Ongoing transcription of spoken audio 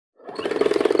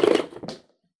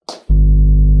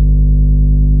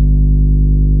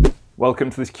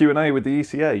Welcome to this Q&A with the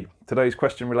ECA. Today's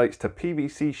question relates to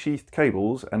PVC sheathed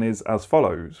cables and is as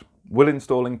follows. Will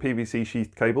installing PVC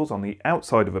sheathed cables on the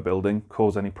outside of a building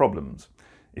cause any problems?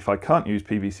 If I can't use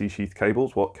PVC sheathed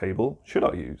cables, what cable should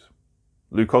I use?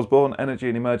 Luke Osborne, Energy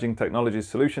and Emerging Technologies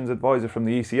Solutions Advisor from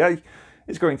the ECA,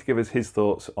 is going to give us his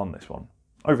thoughts on this one.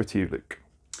 Over to you, Luke.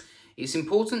 It's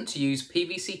important to use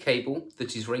PVC cable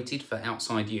that is rated for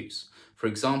outside use, for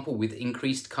example with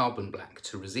increased carbon black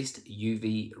to resist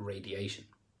UV radiation.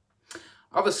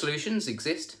 Other solutions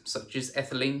exist such as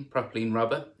ethylene propylene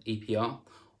rubber, EPR,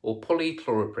 or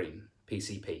polychloroprene,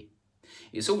 PCP.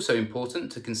 It's also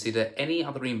important to consider any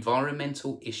other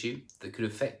environmental issue that could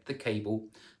affect the cable,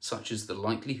 such as the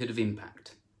likelihood of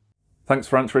impact. Thanks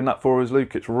for answering that for us,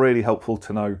 Luke. It's really helpful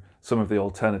to know some of the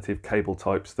alternative cable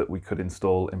types that we could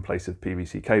install in place of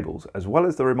PVC cables, as well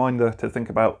as the reminder to think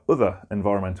about other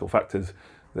environmental factors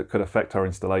that could affect our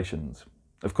installations.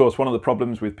 Of course, one of the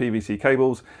problems with PVC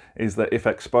cables is that if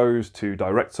exposed to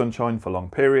direct sunshine for long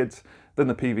periods, then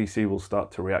the PVC will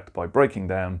start to react by breaking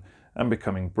down and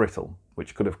becoming brittle,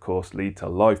 which could of course lead to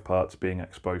live parts being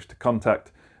exposed to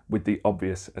contact with the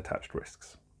obvious attached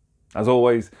risks. As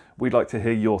always, we'd like to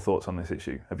hear your thoughts on this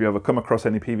issue. Have you ever come across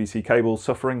any PVC cables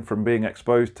suffering from being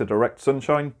exposed to direct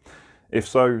sunshine? If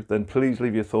so, then please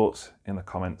leave your thoughts in the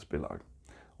comments below.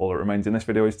 All that remains in this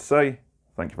video is to say,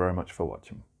 thank you very much for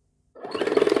watching.